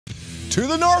To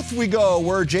the north we go,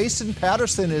 where Jason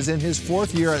Patterson is in his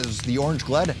 4th year as the Orange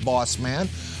Glen boss man.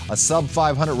 A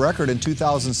sub-500 record in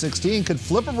 2016 could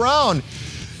flip around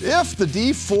if the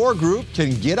D4 group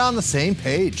can get on the same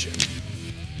page.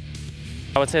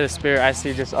 I would say the spirit I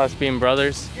see just us being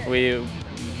brothers. We've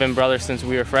been brothers since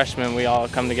we were freshmen. We all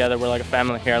come together. We're like a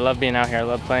family here. I love being out here. I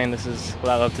love playing. This is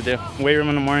what I love to do. Weight room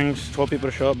in the mornings, 12 people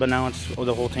to show up, but now it's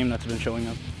the whole team that's been showing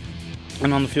up.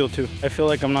 And on the field too. I feel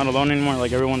like I'm not alone anymore,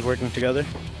 like everyone's working together.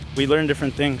 We learn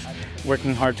different things,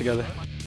 working hard together.